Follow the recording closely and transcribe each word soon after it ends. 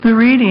The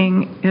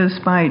reading is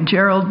by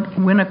Gerald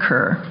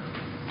Winokur,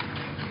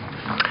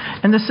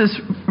 and this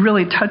is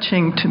really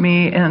touching to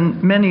me,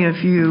 and many of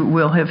you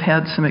will have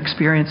had some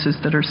experiences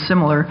that are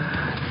similar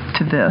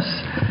to this.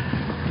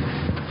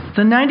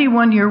 The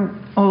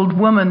 91-year-old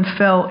woman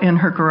fell in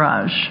her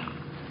garage.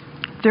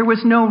 There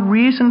was no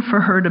reason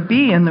for her to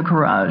be in the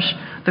garage.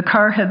 The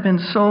car had been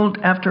sold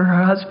after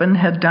her husband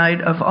had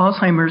died of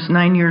Alzheimer's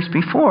 9 years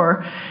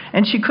before,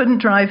 and she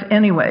couldn't drive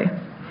anyway.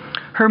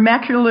 Her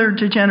macular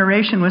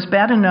degeneration was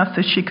bad enough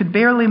that she could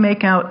barely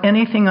make out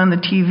anything on the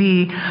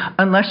TV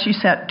unless she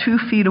sat 2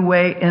 feet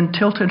away and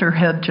tilted her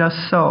head just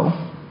so.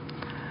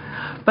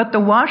 But the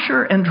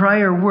washer and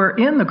dryer were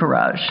in the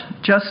garage,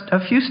 just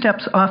a few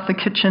steps off the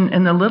kitchen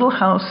in the little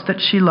house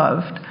that she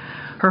loved,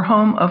 her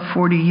home of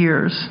 40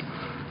 years.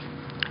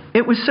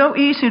 It was so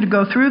easy to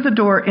go through the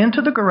door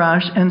into the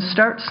garage and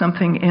start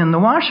something in the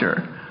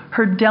washer,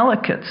 her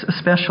delicates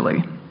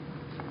especially.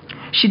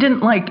 She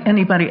didn't like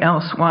anybody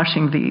else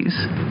washing these.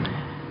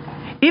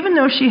 Even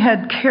though she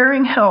had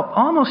caring help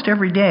almost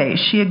every day,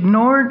 she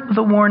ignored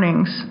the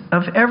warnings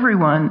of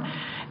everyone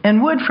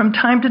and would, from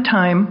time to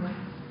time,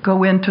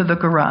 go into the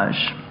garage.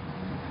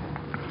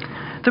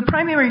 The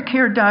primary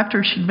care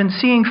doctor she'd been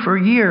seeing for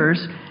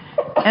years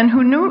and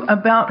who knew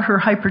about her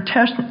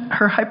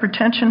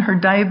hypertension, her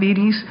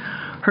diabetes,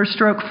 her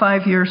stroke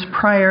 5 years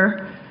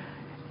prior,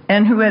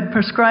 and who had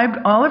prescribed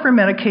all of her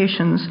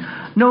medications,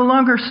 no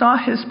longer saw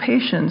his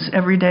patients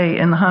every day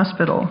in the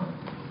hospital.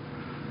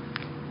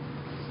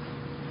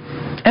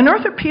 An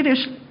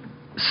orthopedist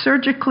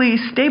surgically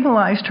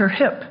stabilized her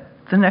hip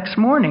the next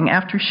morning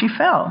after she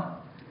fell.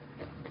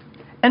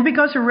 And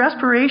because her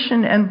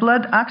respiration and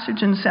blood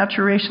oxygen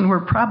saturation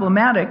were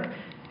problematic,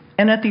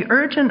 and at the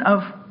urging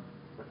of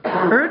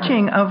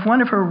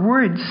one of her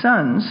worried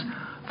sons,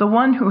 the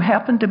one who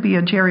happened to be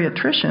a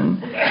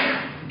geriatrician,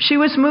 she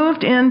was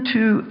moved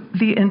into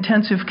the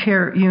intensive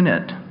care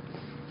unit.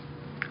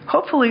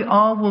 Hopefully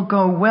all will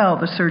go well,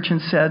 the surgeon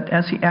said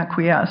as he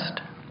acquiesced.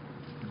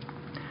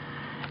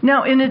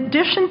 Now, in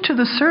addition to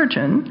the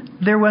surgeon,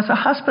 there was a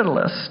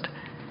hospitalist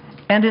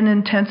and an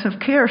intensive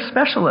care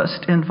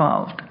specialist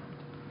involved.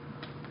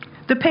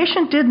 The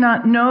patient did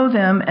not know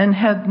them and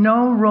had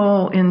no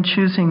role in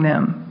choosing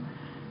them.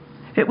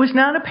 It was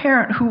not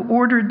apparent who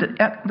ordered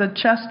the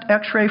chest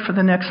x-ray for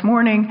the next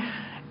morning,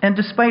 and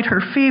despite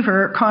her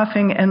fever,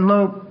 coughing, and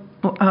low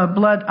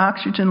blood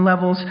oxygen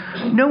levels,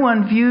 no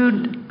one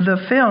viewed the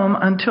film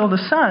until the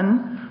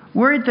son,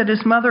 worried that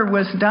his mother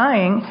was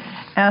dying,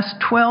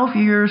 asked 12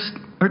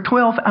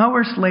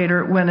 hours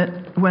later when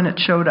it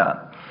showed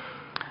up.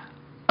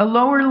 A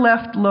lower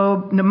left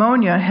lobe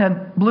pneumonia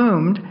had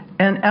bloomed,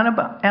 and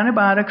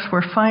antibiotics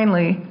were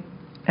finally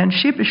and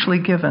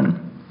sheepishly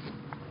given.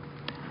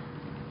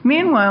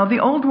 Meanwhile, the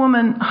old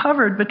woman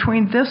hovered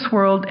between this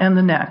world and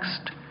the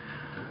next.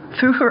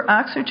 Through her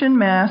oxygen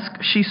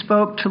mask, she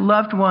spoke to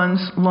loved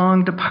ones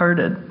long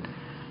departed.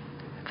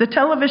 The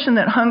television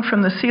that hung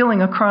from the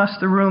ceiling across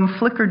the room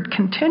flickered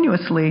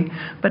continuously,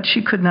 but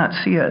she could not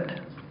see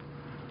it.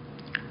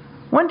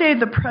 One day,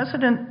 the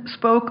president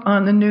spoke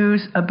on the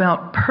news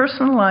about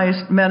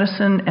personalized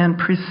medicine and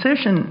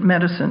precision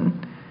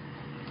medicine.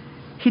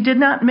 He did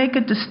not make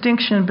a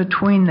distinction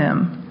between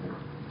them.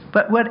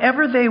 But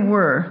whatever they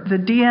were, the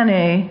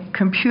DNA,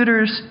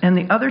 computers, and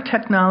the other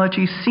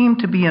technologies seemed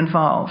to be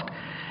involved.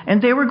 And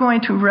they were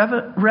going to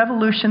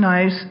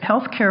revolutionize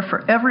healthcare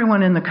for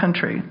everyone in the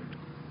country.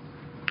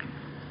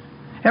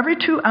 Every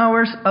 2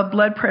 hours, a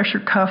blood pressure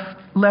cuff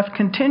left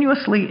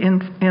continuously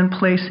in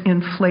place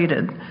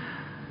inflated.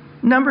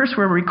 Numbers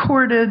were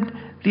recorded.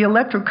 The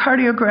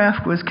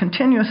electrocardiograph was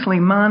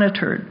continuously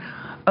monitored.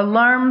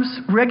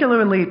 Alarms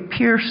regularly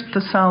pierced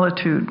the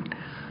solitude,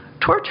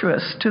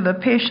 torturous to the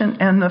patient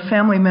and the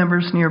family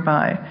members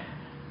nearby.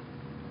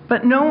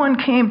 But no one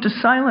came to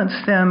silence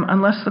them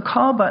unless the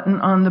call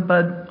button on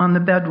the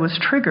bed was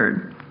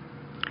triggered.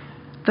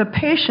 The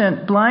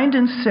patient, blind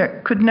and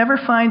sick, could never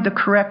find the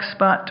correct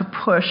spot to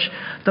push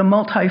the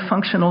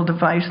multifunctional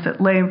device that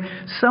lay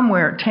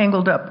somewhere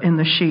tangled up in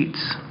the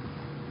sheets.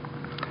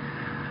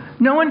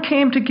 No one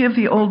came to give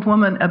the old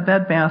woman a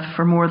bed bath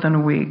for more than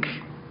a week.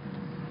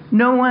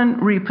 No one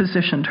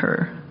repositioned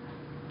her.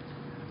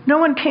 No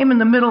one came in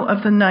the middle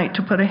of the night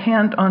to put a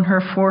hand on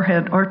her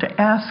forehead or to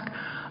ask,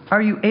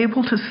 "Are you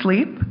able to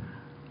sleep?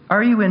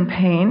 Are you in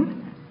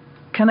pain?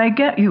 Can I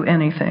get you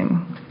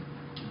anything?"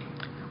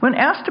 When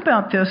asked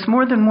about this,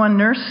 more than one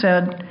nurse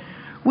said,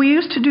 "We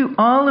used to do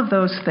all of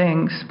those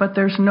things, but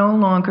there's no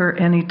longer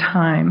any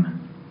time."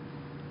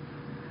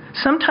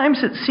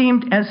 Sometimes it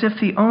seemed as if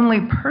the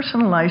only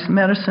personalized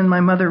medicine my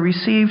mother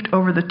received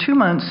over the 2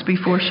 months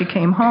before she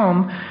came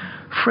home,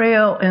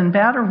 frail and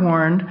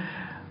batter-worn,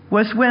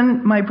 was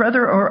when my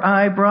brother or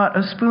I brought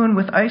a spoon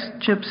with ice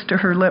chips to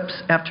her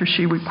lips after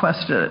she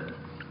requested it.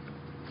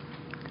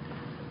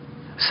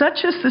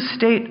 Such is the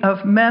state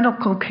of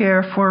medical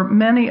care for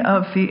many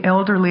of the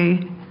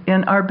elderly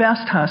in our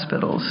best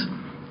hospitals.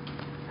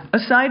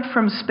 Aside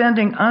from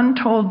spending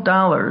untold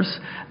dollars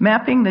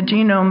mapping the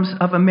genomes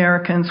of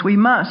Americans, we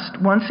must,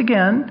 once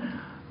again,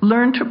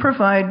 learn to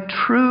provide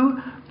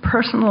true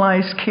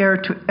personalized care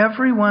to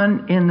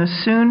everyone in the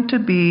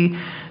soon-to-be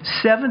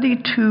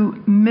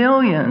 72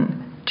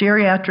 million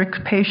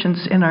geriatric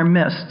patients in our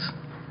midst.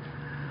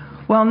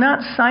 While not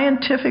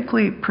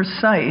scientifically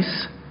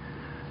precise,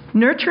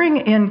 nurturing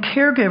in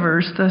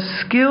caregivers the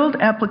skilled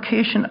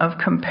application of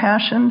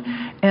compassion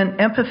and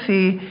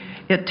empathy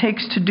it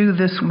takes to do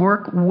this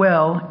work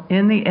well,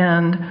 in the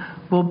end,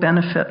 will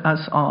benefit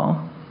us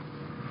all.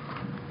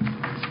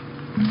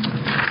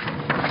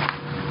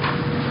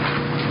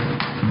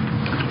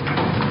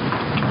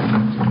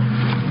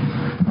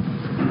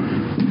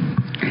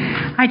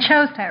 I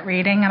chose that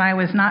reading, and I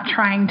was not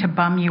trying to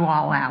bum you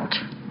all out.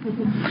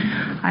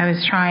 I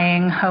was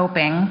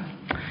hoping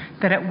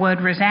that it would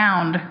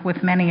resound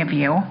with many of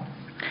you.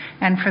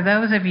 And for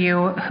those of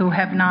you who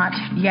have not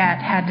yet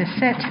had to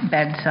sit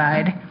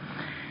bedside,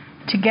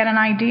 to get an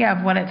idea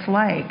of what it's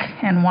like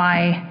and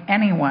why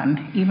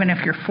anyone, even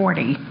if you're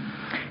 40,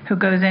 who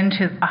goes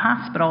into a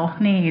hospital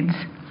needs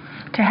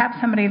to have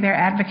somebody there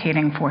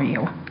advocating for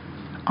you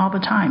all the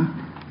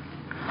time.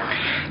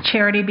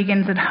 Charity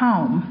begins at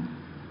home.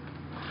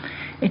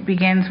 It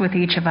begins with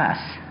each of us.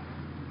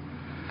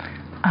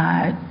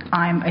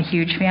 I'm a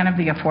huge fan of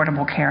the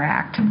Affordable Care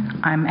Act.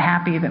 I'm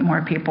happy that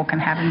more people can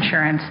have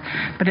insurance,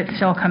 but it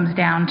still comes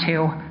down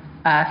to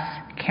us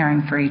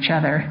caring for each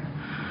other.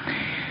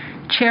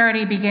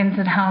 Charity begins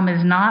at home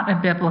is not a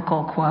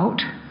biblical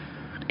quote.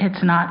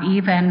 It's not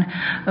even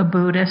a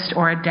Buddhist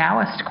or a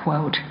Taoist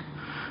quote.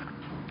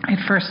 It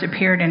first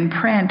appeared in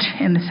print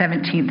in the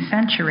 17th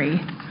century.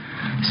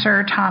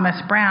 Sir Thomas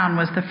Browne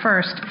was the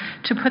first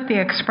to put the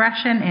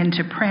expression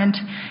into print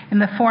in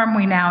the form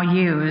we now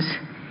use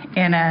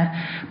in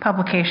a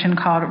publication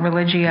called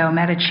Religio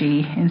Medici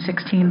in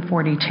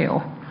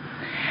 1642.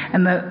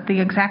 And the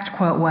exact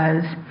quote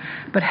was,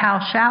 "But how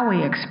shall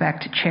we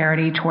expect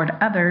charity toward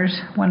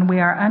others when we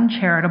are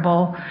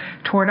uncharitable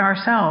toward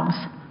ourselves?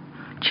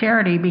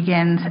 Charity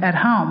begins at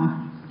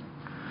home."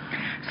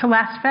 So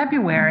last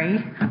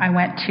February, I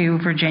went to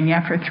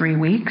Virginia for 3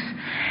 weeks,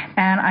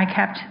 and I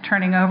kept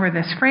turning over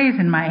this phrase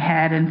in my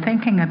head and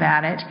thinking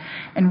about it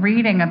and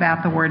reading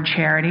about the word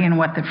charity and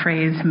what the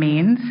phrase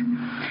means.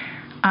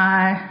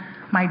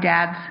 My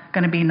dad's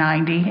going to be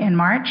 90 in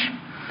March,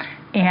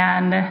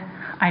 and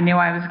I knew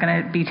I was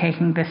going to be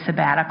taking this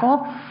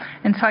sabbatical,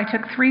 and so I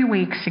took 3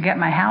 weeks to get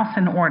my house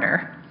in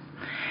order.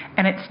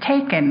 And it's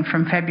taken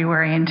from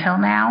February until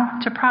now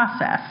to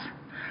process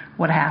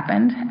what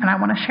happened, and I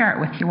want to share it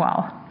with you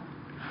all.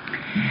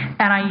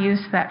 And I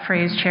used that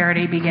phrase,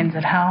 charity begins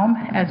at home,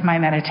 as my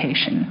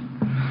meditation.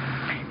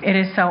 It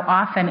is so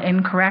often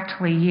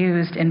incorrectly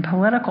used in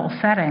political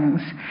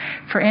settings.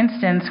 For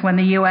instance, when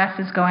the U.S.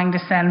 is going to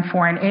send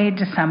foreign aid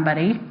to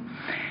somebody,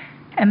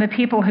 and the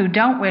people who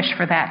don't wish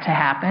for that to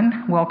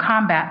happen will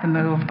combat the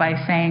move by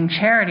saying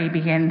charity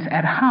begins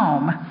at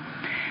home.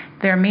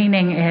 Their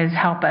meaning is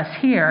help us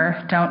here,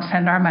 don't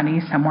send our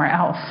money somewhere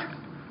else.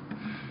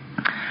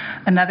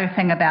 Another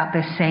thing about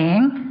this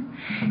saying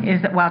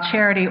is that while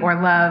charity or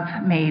love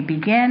may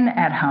begin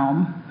at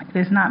home, it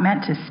is not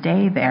meant to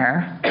stay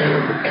there.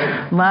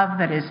 Love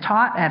that is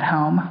taught at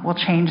home will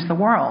change the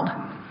world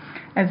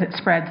as it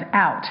spreads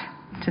out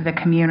to the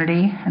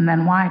community and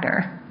then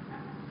wider.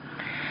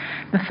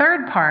 The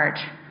third part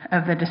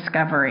of the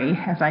discovery,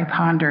 as I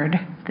pondered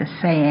this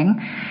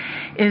saying,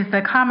 is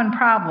the common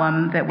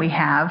problem that we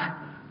have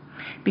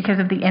because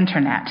of the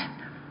internet.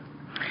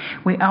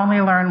 We only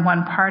learn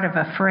one part of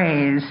a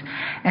phrase,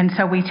 and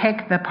so we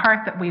take the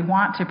part that we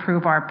want to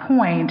prove our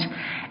point,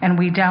 and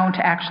we don't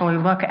actually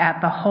look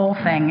at the whole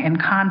thing in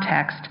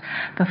context.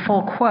 The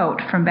full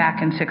quote from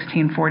back in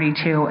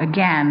 1642,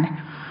 again,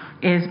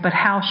 is, "But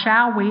how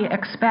shall we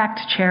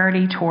expect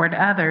charity toward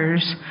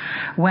others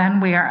when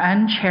we are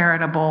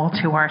uncharitable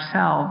to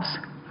ourselves?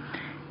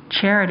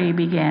 Charity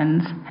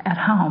begins at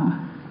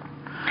home."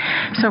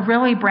 So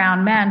really,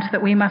 Browne meant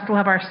that we must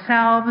love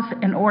ourselves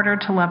in order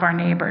to love our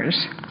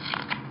neighbors.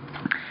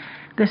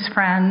 This,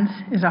 friends,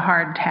 is a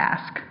hard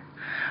task.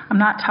 I'm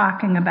not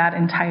talking about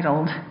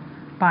entitled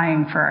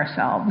buying for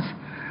ourselves.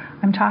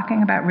 I'm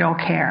talking about real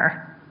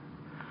care.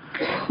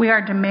 We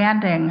are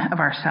demanding of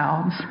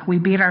ourselves. We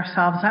beat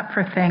ourselves up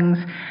for things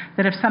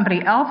that if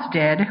somebody else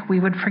did, we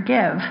would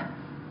forgive.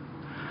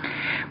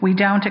 We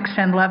don't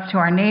extend love to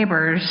our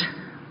neighbors,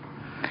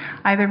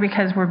 either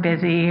because we're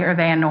busy or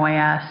they annoy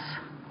us,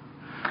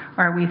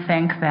 or we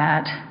think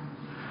that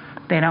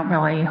they don't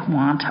really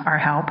want our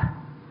help.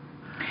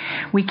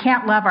 We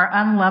can't love our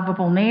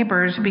unlovable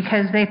neighbors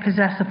because they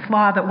possess a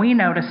flaw that we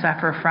know to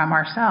suffer from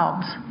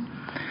ourselves,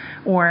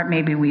 or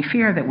maybe we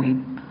fear that we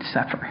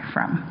suffer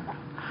from.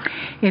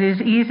 It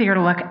is easier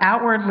to look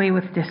outwardly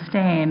with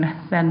disdain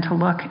than to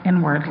look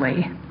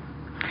inwardly.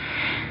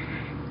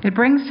 It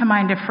brings to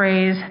mind a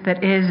phrase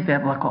that is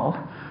biblical.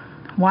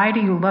 Why do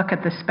you look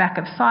at the speck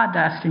of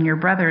sawdust in your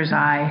brother's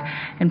eye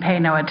and pay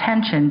no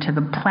attention to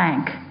the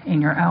plank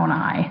in your own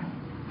eye?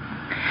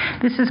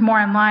 This is more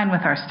in line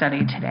with our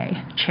study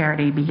today.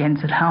 Charity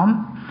begins at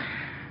home.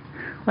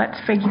 Let's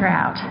figure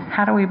out,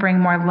 how do we bring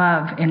more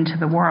love into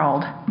the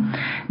world?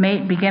 May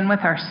it begin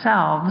with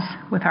ourselves,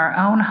 with our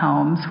own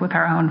homes, with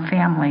our own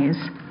families.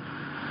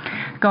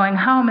 Going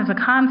home is a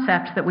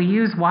concept that we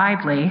use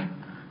widely.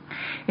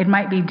 It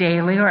might be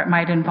daily, or it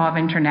might involve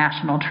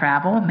international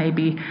travel.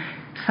 Maybe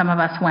some of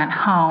us went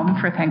home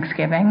for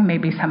Thanksgiving.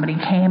 Maybe somebody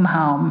came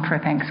home for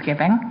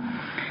Thanksgiving.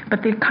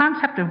 But the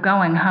concept of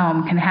going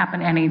home can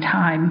happen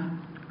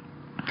anytime.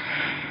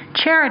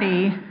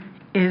 Charity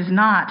is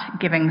not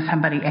giving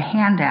somebody a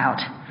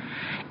handout.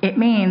 It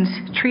means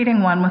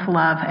treating one with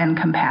love and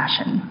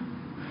compassion,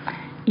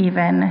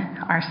 even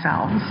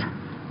ourselves.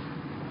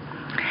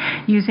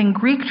 Using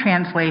Greek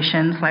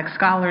translations like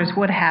scholars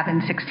would have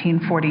in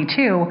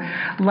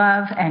 1642,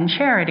 love and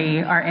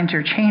charity are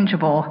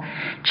interchangeable.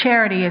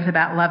 Charity is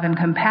about love and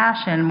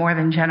compassion more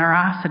than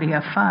generosity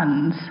of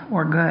funds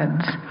or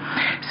goods.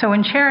 So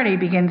when charity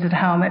begins at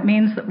home, it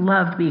means that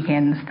love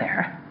begins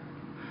there.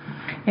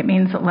 It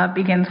means that love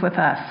begins with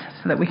us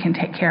so that we can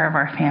take care of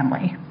our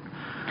family.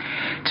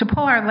 To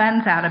pull our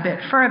lens out a bit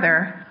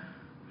further,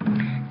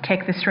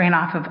 take the strain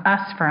off of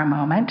us for a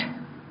moment,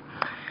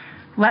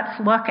 let's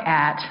look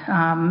at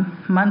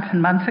months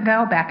and months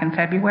ago, back in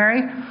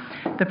February,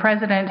 the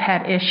president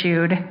had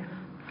issued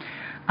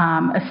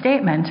a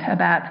statement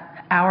about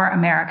our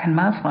American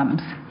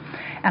Muslims.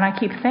 And I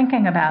keep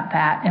thinking about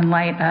that in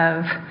light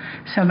of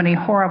so many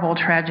horrible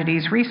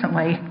tragedies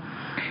recently.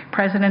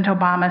 President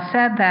Obama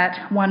said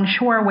that one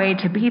sure way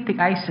to beat the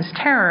ISIS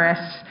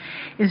terrorists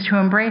is to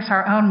embrace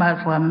our own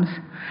Muslims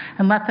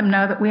and let them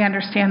know that we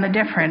understand the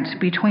difference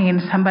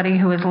between somebody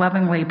who is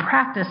lovingly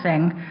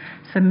practicing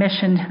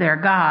submission to their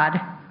God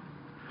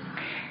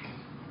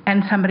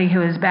and somebody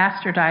who is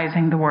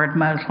bastardizing the word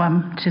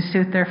Muslim to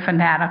suit their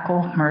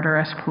fanatical,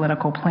 murderous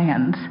political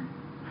plans.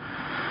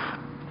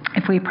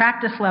 If we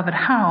practice love at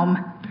home,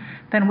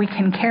 then we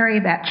can carry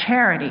that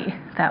charity,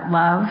 that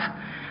love,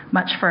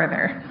 much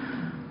further.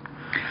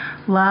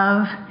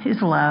 Love is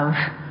love.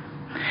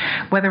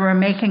 Whether we're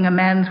making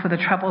amends with a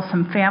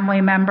troublesome family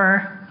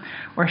member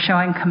or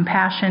showing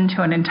compassion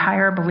to an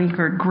entire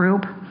beleaguered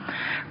group,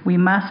 we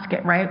must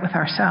get right with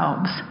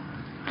ourselves.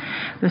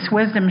 This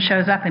wisdom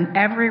shows up in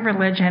every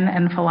religion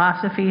and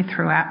philosophy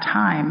throughout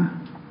time.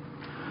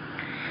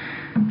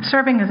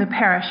 Serving as a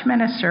parish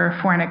minister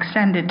for an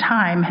extended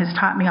time has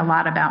taught me a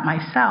lot about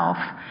myself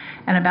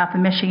and about the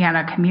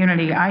Michiana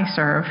community I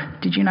serve.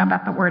 Did you know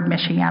about the word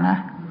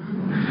Michiana?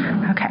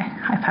 Okay,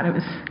 I thought it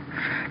was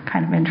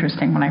kind of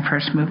interesting when I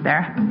first moved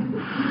there.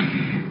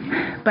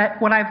 But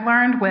what I've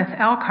learned with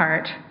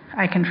Elkhart,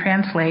 I can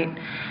translate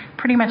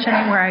pretty much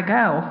anywhere I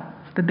go.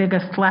 The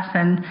biggest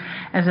lesson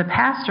as a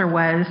pastor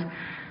was,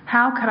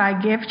 how could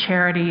I give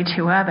charity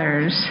to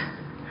others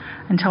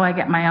until I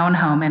get my own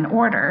home in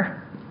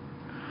order?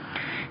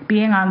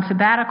 Being on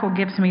sabbatical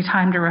gives me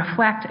time to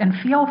reflect and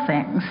feel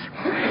things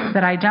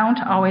that I don't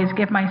always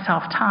give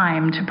myself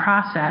time to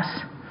process.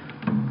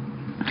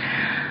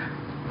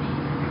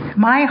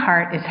 My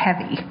heart is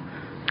heavy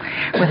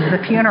with the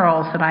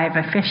funerals that I have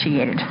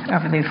officiated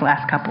over these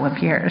last couple of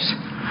years.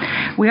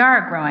 We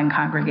are a growing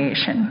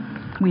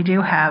congregation. We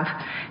do have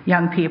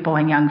young people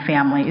and young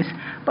families,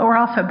 but we're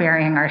also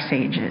burying our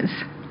sages.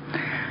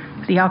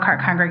 The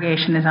Elkhart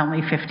congregation is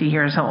only 50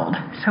 years old,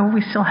 so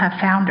we still have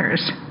founders.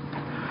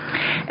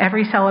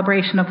 Every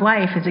celebration of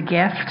life is a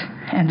gift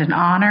and an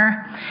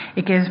honor.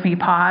 It gives me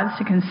pause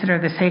to consider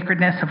the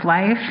sacredness of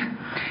life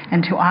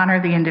and to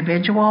honor the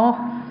individual,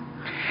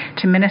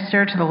 to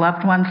minister to the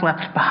loved ones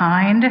left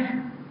behind.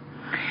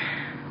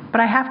 But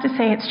I have to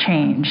say it's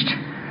changed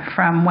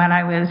from when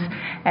I was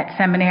at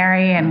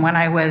seminary and when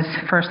I was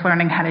first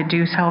learning how to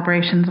do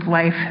celebrations of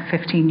life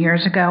 15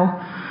 years ago.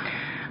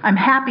 I'm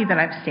happy that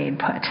I've stayed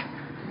put.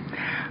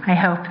 I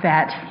hope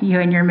that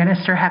you and your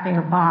minister have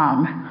a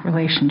long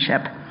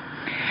relationship.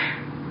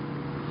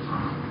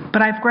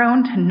 But I've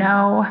grown to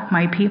know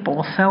my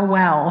people so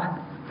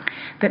well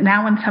that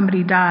now when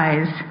somebody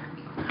dies,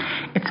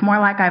 it's more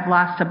like I've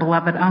lost a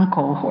beloved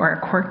uncle or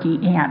a quirky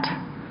aunt.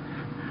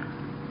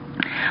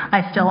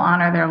 I still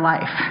honor their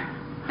life.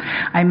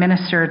 I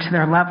minister to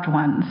their loved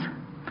ones.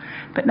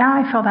 But now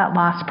I feel that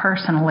loss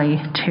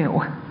personally,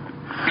 too.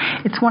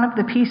 It's one of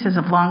the pieces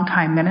of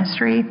long-time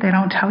ministry they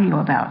don't tell you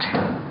about.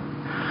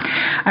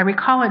 I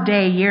recall a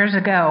day years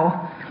ago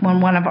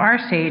when one of our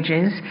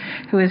sages,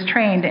 who is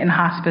trained in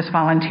hospice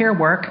volunteer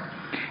work,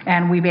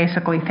 and we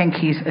basically think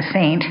he's a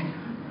saint,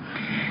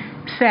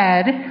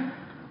 said,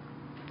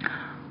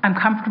 "I'm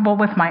comfortable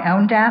with my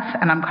own death,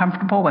 and I'm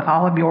comfortable with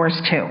all of yours,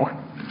 too."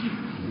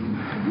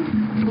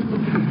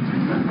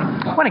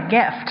 What a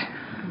gift.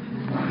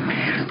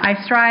 I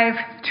strive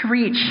to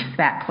reach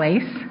that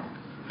place.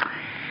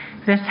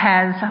 This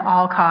has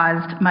all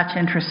caused much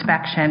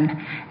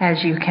introspection,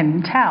 as you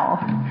can tell.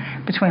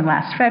 Between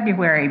last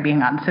February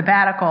being on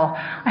sabbatical,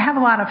 I have a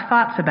lot of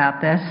thoughts about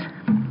this.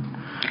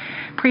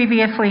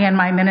 Previously in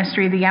my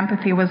ministry, the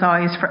empathy was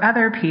always for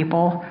other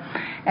people,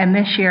 and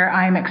this year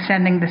I'm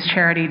extending this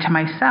charity to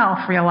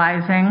myself,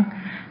 realizing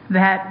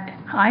that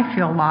I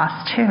feel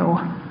lost too.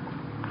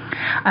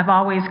 I've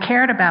always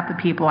cared about the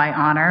people I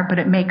honor, but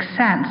it makes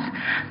sense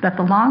that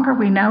the longer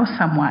we know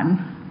someone,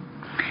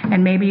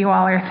 and maybe you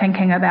all are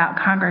thinking about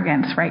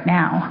congregants right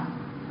now.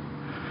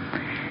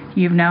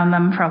 You've known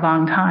them for a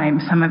long time.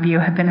 Some of you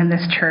have been in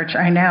this church,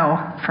 I know,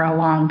 for a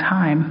long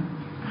time.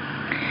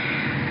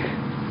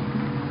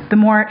 The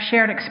more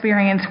shared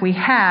experience we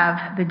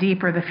have, the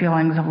deeper the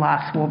feelings of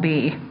loss will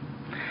be.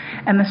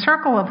 And the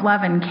circle of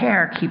love and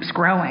care keeps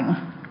growing.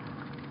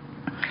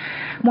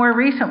 More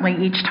recently,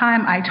 each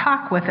time I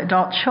talk with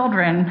adult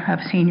children of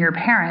senior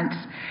parents,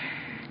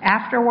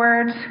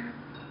 afterwards,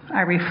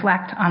 I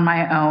reflect on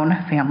my own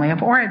family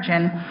of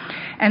origin.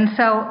 And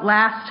so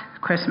last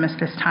Christmas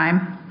this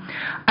time,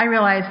 I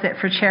realized that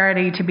for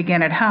Charity to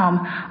begin at home,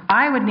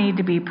 I would need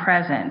to be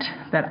present,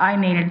 that I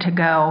needed to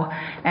go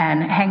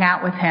and hang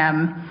out with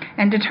him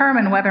and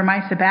determine whether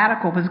my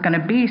sabbatical was going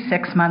to be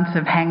 6 months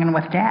of hanging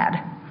with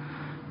Dad.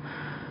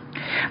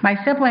 My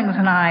siblings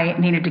and I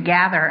needed to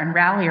gather and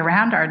rally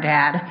around our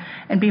dad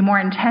and be more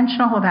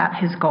intentional about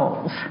his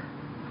goals.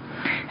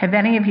 Have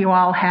any of you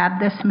all had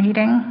this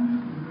meeting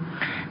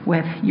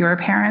with your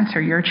parents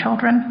or your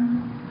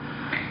children?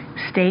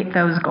 State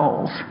those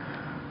goals.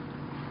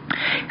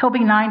 He'll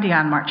be 90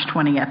 on March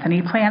 20th, and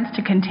he plans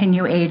to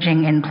continue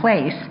aging in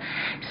place,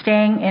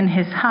 staying in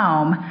his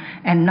home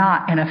and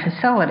not in a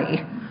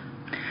facility.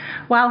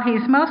 While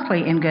he's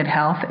mostly in good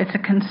health, it's a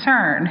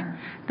concern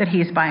that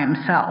he's by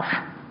himself.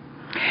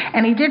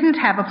 And he didn't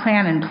have a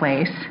plan in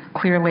place,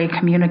 clearly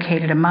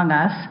communicated among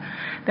us.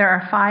 There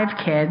are 5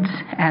 kids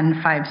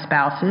and 5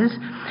 spouses,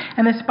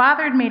 and this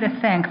bothered me to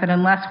think that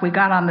unless we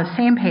got on the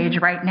same page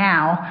right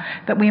now,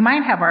 that we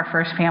might have our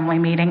first family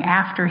meeting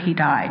after he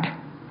died.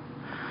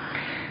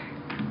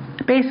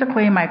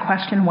 Basically, my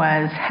question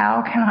was,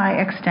 how can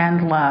I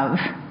extend love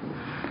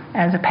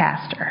as a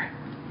pastor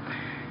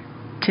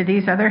to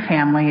these other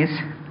families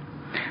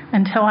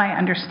until I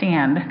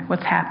understand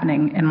what's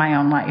happening in my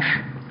own life?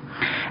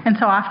 And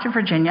so off to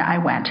Virginia I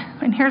went,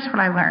 and here's what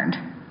I learned.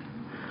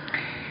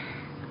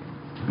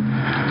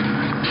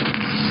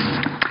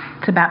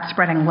 It's about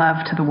spreading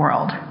love to the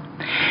world.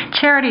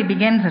 Charity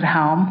begins at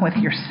home with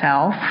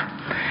yourself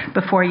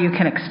before you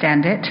can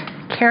extend it.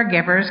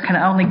 Caregivers can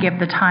only give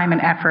the time and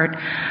effort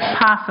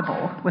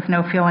possible with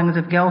no feelings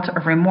of guilt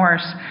or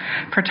remorse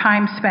for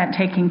time spent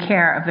taking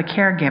care of the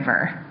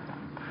caregiver.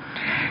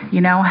 You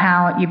know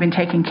how you've been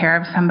taking care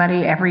of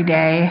somebody every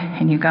day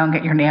and you go and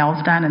get your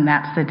nails done and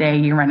that's the day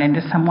you run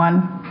into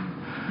someone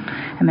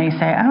and they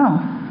say, "Oh,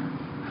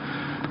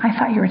 I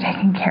thought you were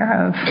taking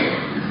care of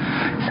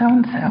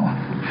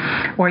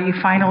so-and-so." Or you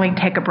finally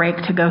take a break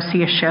to go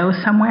see a show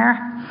somewhere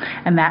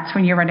and that's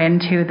when you run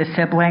into the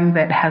sibling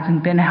that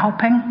hasn't been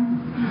helping.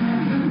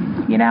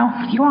 You know,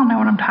 you all know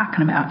what I'm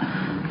talking about.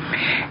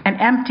 An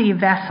empty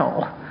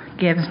vessel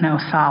gives no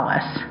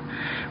solace.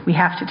 We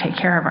have to take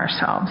care of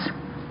ourselves.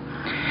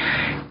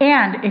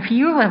 And if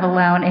you live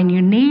alone and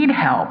you need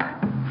help,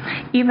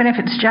 even if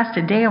it's just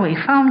a daily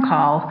phone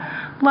call,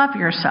 love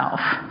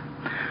yourself.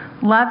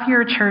 Love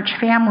your church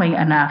family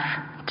enough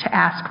to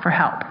ask for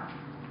help.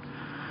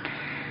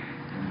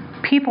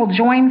 People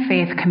join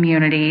faith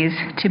communities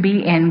to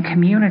be in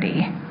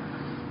community.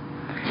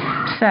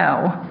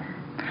 So,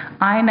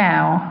 I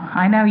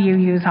know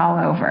UU's all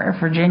over,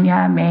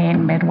 Virginia,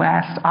 Maine,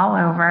 Midwest, all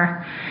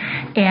over,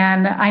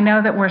 and I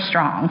know that we're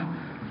strong,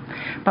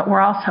 but we're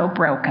also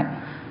broken.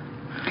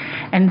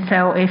 And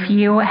so if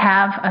you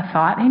have a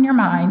thought in your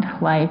mind,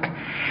 like,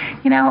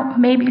 you know,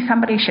 maybe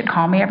somebody should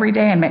call me every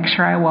day and make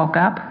sure I woke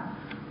up,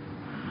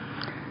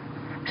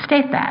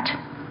 state that.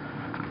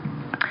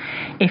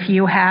 If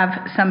you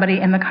have somebody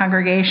in the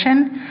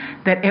congregation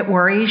that it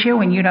worries you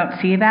when you don't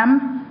see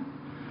them,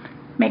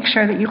 make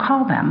sure that you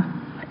call them.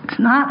 It's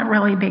not a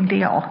really big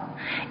deal.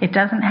 It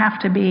doesn't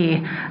have to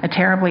be a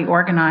terribly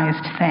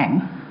organized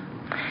thing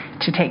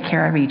to take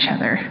care of each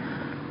other.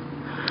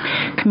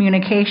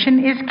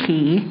 Communication is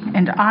key,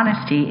 and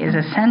honesty is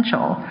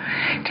essential.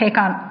 Take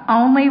on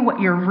only what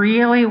you're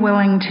really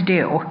willing to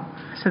do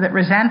so that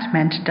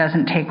resentment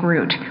doesn't take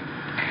root.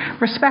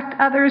 Respect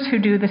others who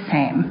do the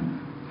same.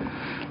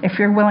 If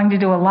you're willing to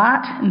do a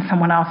lot and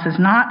someone else is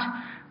not,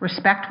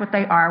 respect what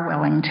they are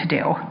willing to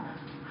do.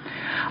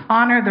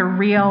 Honor the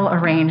real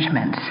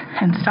arrangements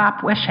and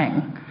stop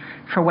wishing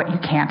for what you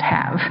can't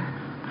have.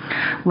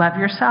 Love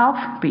yourself,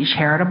 be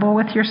charitable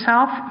with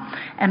yourself,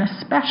 and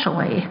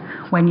especially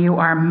when you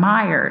are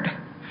mired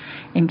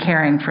in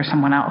caring for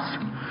someone else.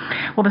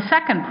 Well, the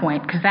second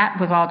point, because that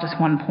was all just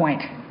one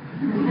point.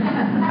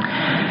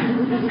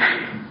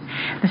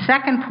 The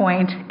second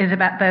point is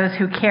about those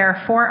who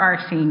care for our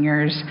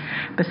seniors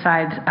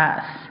besides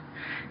us.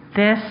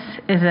 This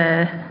is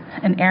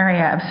an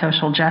area of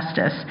social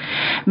justice.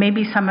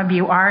 Maybe some of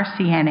you are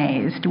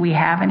CNAs. Do we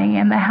have any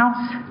in the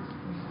house?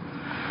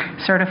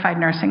 Certified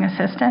nursing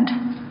assistant?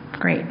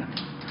 Great.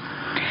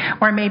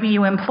 Or maybe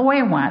you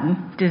employ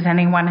one. Does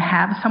anyone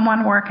have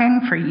someone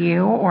working for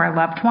you or a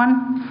loved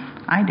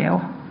one? I do.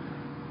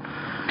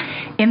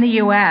 In the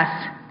U.S.,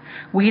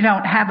 we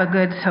don't have a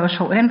good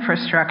social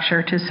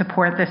infrastructure to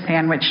support the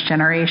sandwich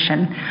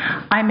generation.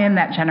 I'm in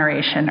that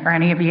generation. Are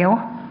any of you?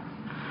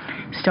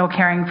 still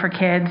caring for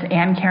kids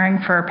and caring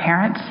for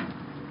parents.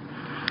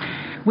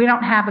 We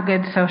don't have a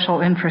good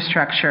social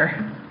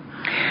infrastructure.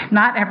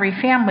 Not every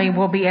family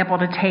will be able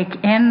to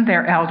take in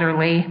their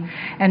elderly,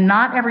 and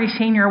not every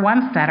senior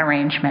wants that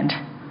arrangement.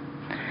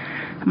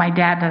 My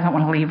dad doesn't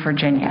want to leave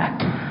Virginia.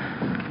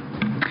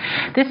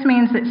 This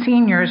means that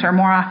seniors are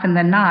more often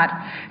than not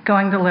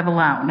going to live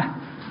alone,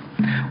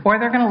 or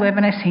they're going to live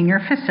in a senior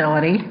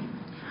facility.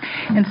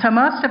 And so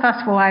most of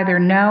us will either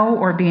know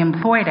or be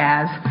employed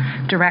as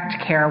direct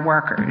care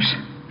workers.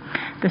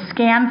 The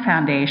SCAN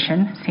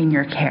Foundation,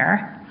 Senior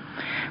Care,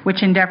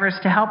 which endeavors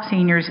to help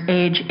seniors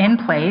age in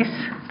place,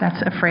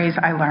 that's a phrase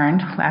I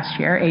learned last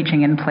year,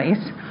 aging in place.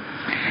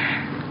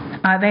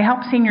 They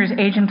help seniors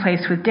age in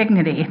place with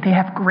dignity. They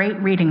have great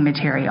reading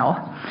material.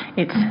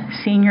 It's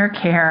Senior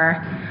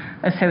Care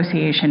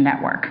Association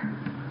Network,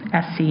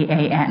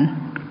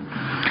 SCAN.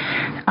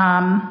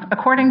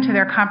 According to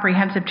their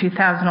comprehensive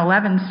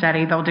 2011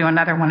 study, they'll do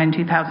another one in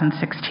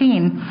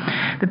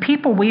 2016, the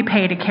people we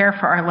pay to care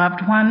for our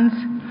loved ones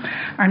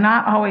are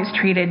not always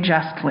treated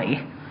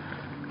justly.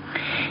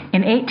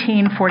 In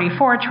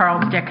 1844,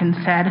 Charles Dickens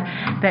said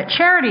that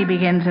charity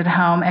begins at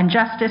home and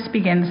justice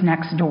begins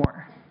next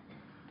door.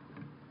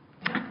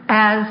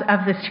 As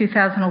of this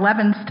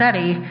 2011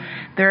 study,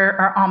 there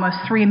are almost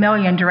 3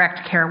 million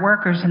direct care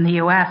workers in the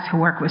U.S. who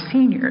work with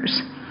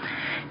seniors.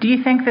 Do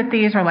you think that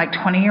these are like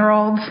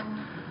 20-year-olds?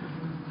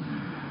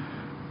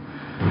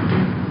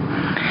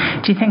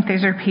 Do you think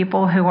these are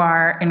people who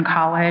are in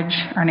college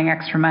earning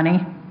extra money?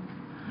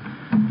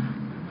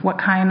 What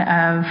kind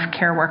of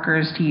care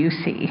workers do you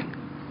see?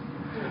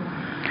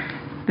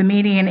 The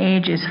median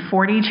age is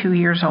 42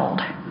 years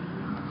old.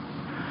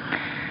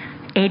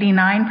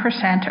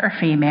 89% are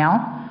female.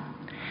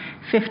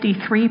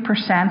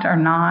 53% are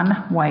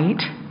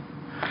non-white.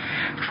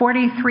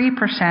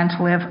 43%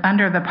 live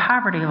under the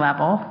poverty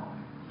level.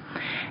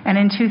 And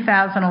in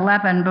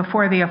 2011,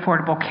 before the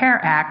Affordable Care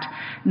Act,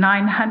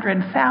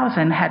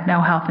 900,000 had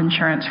no health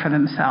insurance for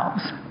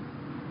themselves.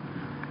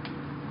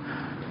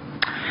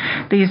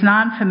 These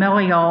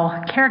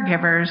non-familial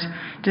caregivers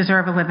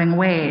deserve a living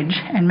wage,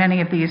 and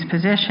many of these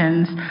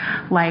positions,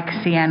 like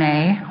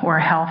CNA or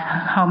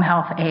home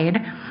health aide,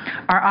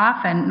 are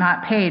often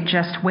not paid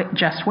just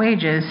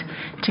wages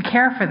to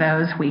care for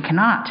those we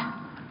cannot.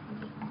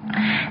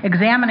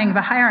 Examining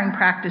the hiring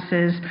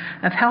practices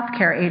of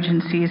healthcare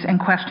agencies and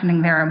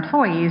questioning their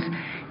employees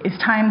is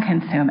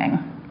time-consuming.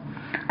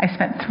 I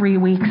spent 3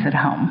 weeks at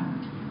home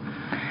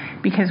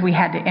because we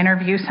had to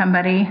interview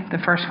somebody. The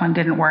first one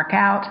didn't work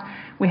out.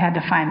 We had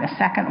to find the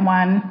second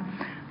one.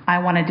 I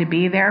wanted to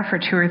be there for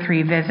 2 or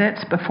 3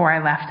 visits before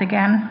I left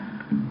again.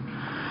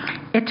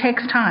 It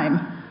takes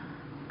time.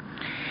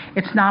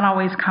 It's not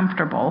always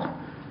comfortable.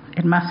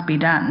 It must be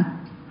done.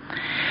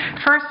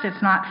 First,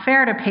 it's not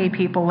fair to pay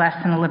people less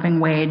than a living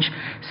wage,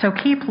 so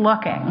keep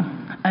looking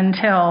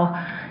until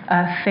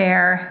a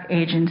fair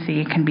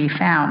agency can be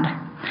found.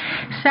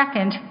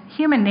 Second,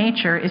 human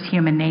nature is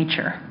human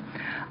nature.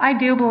 I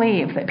do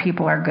believe that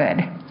people are good.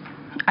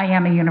 I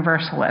am a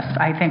universalist.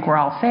 I think we're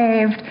all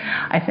saved.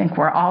 I think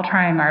we're all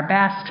trying our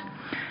best.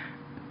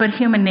 But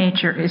human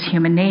nature is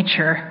human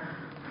nature.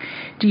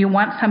 Do you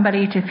want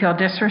somebody to feel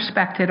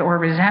disrespected or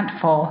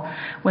resentful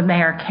when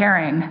they are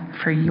caring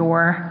for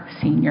your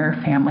senior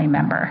family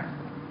member?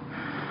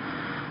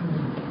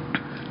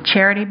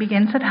 Charity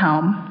begins at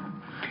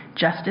home.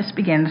 Justice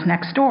begins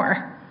next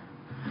door.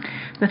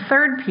 The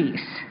third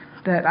piece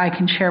that I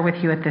can share with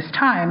you at this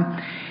time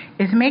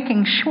is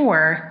making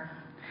sure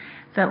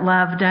that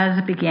love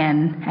does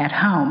begin at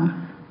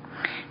home.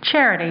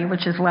 Charity,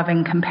 which is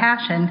loving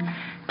compassion,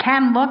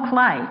 can look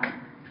like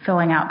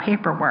filling out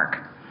paperwork.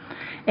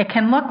 It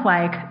can look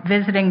like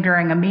visiting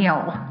during a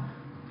meal.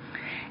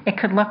 It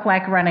could look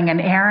like running an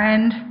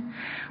errand,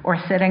 or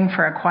sitting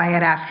for a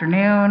quiet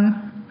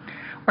afternoon,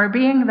 or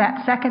being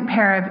that second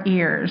pair of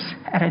ears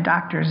at a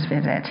doctor's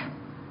visit.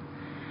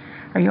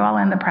 Are you all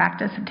in the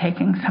practice of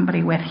taking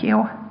somebody with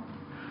you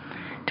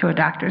to a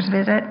doctor's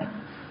visit?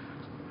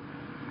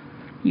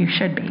 You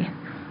should be.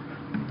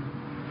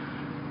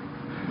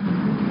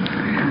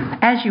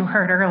 As you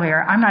heard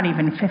earlier, I'm not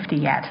even 50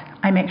 yet.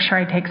 I make sure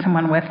I take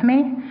someone with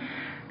me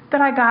that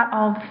I got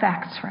all the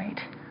facts right,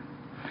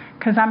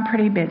 because I'm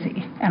pretty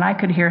busy and I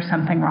could hear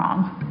something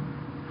wrong.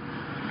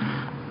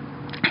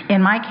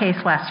 In my case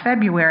last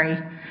February,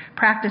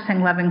 practicing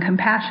love and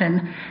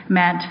compassion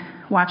meant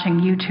watching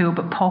YouTube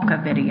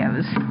polka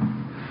videos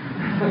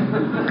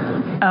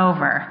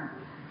over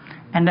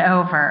and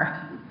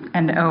over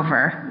and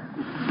over.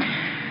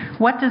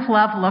 What does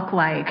love look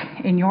like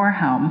in your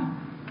home?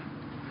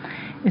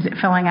 Is it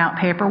filling out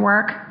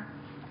paperwork?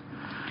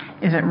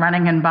 Is it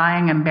running and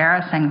buying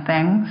embarrassing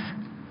things?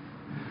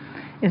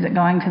 Is it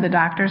going to the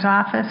doctor's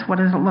office? What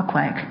does it look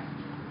like?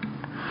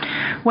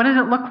 What does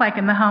it look like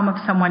in the home of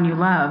someone you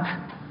love?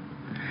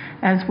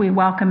 As we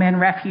welcome in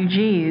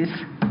refugees,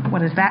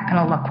 what is that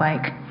going to look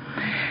like?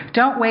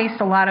 Don't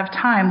waste a lot of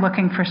time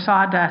looking for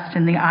sawdust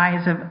in the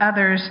eyes of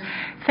others,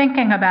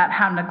 thinking about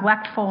how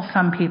neglectful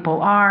some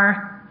people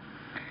are,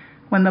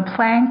 when the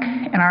plank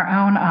in our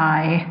own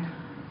eye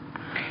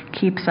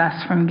keeps us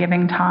from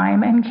giving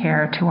time and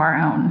care to our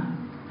own.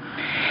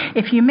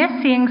 If you miss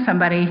seeing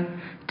somebody,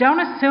 don't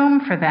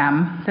assume for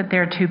them that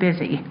they're too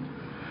busy.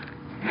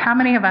 How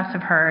many of us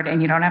have heard,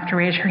 and you don't have to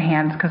raise your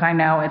hands because I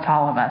know it's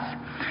all of us,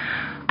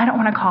 I don't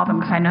want to call them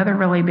because I know they're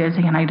really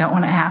busy and I don't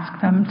want to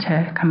ask them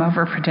to come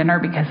over for dinner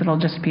because it'll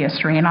just be a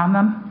strain on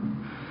them.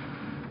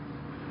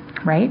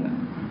 Right?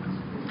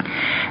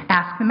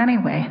 Ask them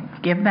anyway.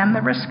 Give them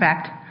the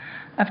respect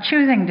of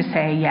choosing to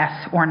say yes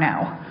or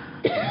no.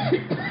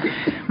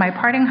 My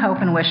parting hope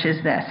and wish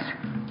is this.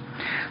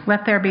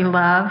 Let there be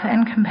love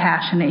and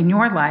compassion in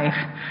your life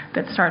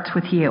that starts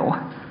with you,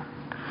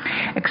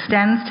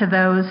 extends to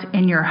those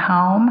in your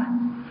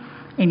home,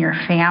 in your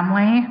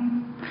family,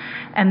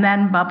 and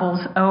then bubbles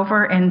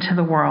over into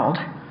the world.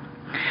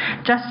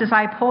 Just as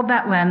I pulled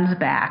that lens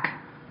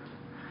back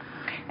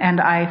and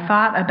I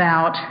thought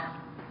about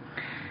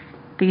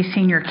these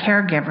senior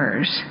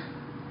caregivers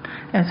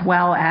as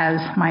well as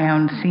my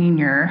own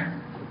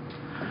senior,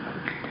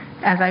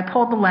 as I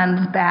pulled the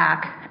lens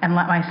back and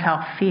let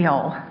myself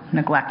feel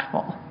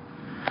neglectful,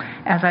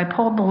 as I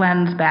pulled the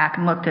lens back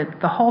and looked at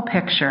the whole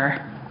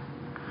picture,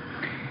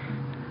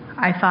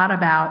 I thought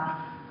about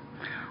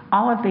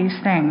all of these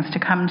things to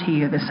come to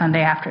you the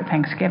Sunday after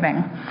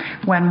Thanksgiving,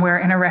 when we're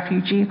in a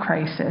refugee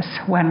crisis,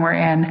 when we're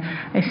in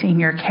a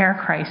senior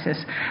care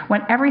crisis,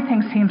 when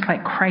everything seems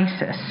like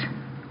crisis.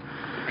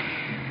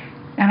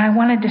 And I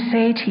wanted to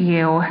say to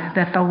you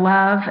that the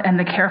love and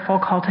the careful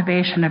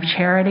cultivation of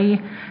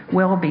charity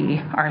will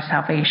be our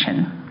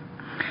salvation.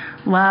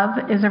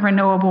 Love is a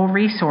renewable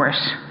resource.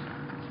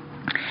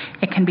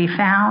 It can be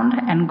found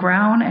and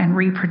grown and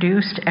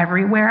reproduced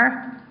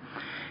everywhere.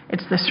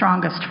 It's the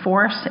strongest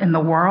force in the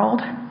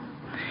world.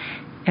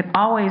 It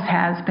always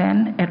has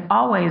been. It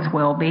always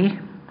will be.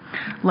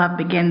 Love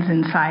begins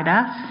inside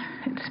us.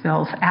 It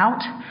spills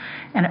out,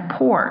 and it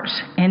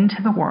pours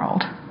into the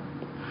world.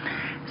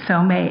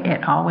 So may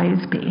it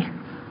always be.